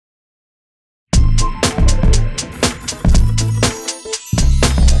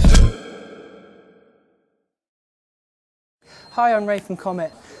Hi, I'm Ray from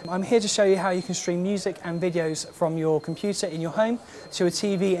Comet. I'm here to show you how you can stream music and videos from your computer in your home to a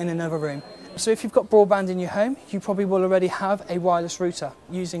TV in another room. So if you've got broadband in your home, you probably will already have a wireless router.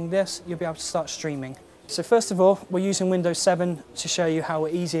 Using this, you'll be able to start streaming. So first of all, we're using Windows 7 to show you how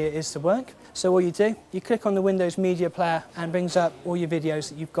easy it is to work. So all you do, you click on the Windows Media Player and it brings up all your videos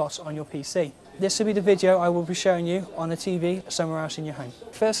that you've got on your PC. This will be the video I will be showing you on a TV somewhere else in your home.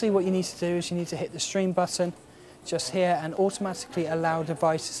 Firstly, what you need to do is you need to hit the stream button just here and automatically allow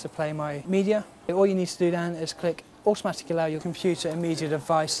devices to play my media. All you need to do then is click automatically allow your computer and media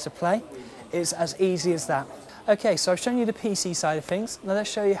device to play. It's as easy as that. Okay, so I've shown you the PC side of things. Now let's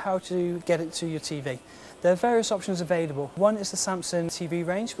show you how to get it to your TV. There are various options available. One is the Samsung TV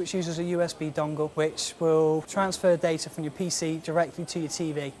range, which uses a USB dongle, which will transfer data from your PC directly to your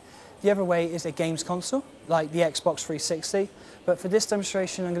TV. The other way is a games console, like the Xbox 360, but for this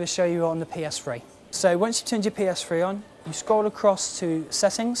demonstration I'm going to show you on the PS3. So once you've turned your PS3 on, you scroll across to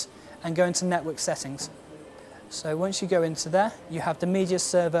Settings and go into Network Settings. So once you go into there, you have the media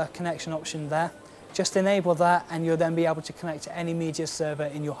server connection option there. Just enable that and you'll then be able to connect to any media server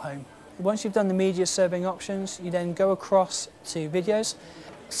in your home. Once you've done the media serving options, you then go across to videos.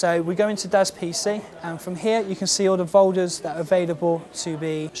 So we go into DAS PC and from here you can see all the folders that are available to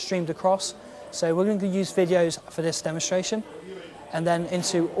be streamed across. So we're going to use videos for this demonstration and then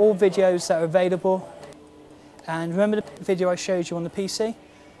into all videos that are available. And remember the video I showed you on the PC?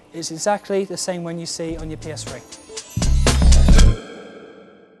 It's exactly the same one you see on your PS3.